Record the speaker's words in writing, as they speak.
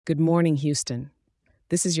Good morning, Houston.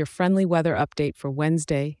 This is your friendly weather update for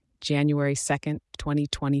Wednesday, January 2nd,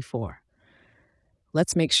 2024.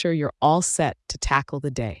 Let's make sure you're all set to tackle the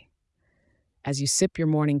day. As you sip your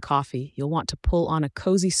morning coffee, you'll want to pull on a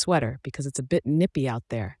cozy sweater because it's a bit nippy out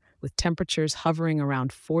there, with temperatures hovering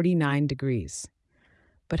around 49 degrees.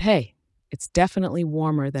 But hey, it's definitely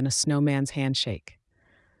warmer than a snowman's handshake.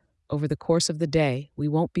 Over the course of the day, we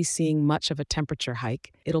won't be seeing much of a temperature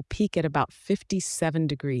hike. It'll peak at about 57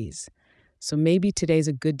 degrees. So maybe today's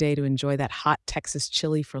a good day to enjoy that hot Texas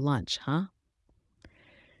chili for lunch, huh?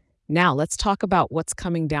 Now, let's talk about what's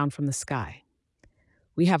coming down from the sky.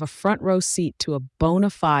 We have a front row seat to a bona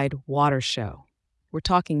fide water show. We're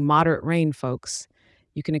talking moderate rain, folks.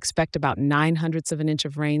 You can expect about 9/100 of an inch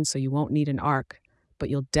of rain, so you won't need an ark, but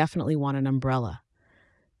you'll definitely want an umbrella.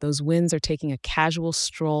 Those winds are taking a casual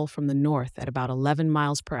stroll from the north at about 11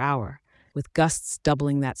 miles per hour, with gusts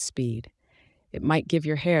doubling that speed. It might give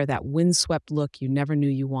your hair that windswept look you never knew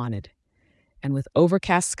you wanted. And with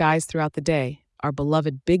overcast skies throughout the day, our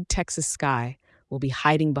beloved big Texas sky will be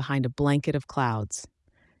hiding behind a blanket of clouds.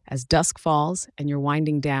 As dusk falls and you're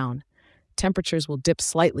winding down, temperatures will dip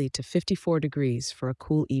slightly to 54 degrees for a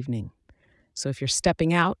cool evening. So if you're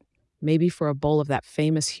stepping out, maybe for a bowl of that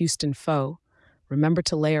famous Houston pho, remember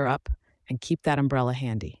to layer up and keep that umbrella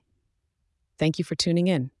handy. Thank you for tuning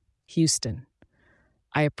in, Houston.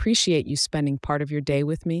 I appreciate you spending part of your day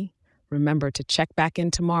with me. Remember to check back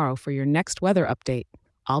in tomorrow for your next weather update.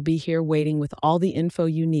 I'll be here waiting with all the info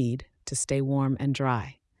you need to stay warm and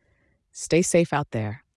dry. Stay safe out there.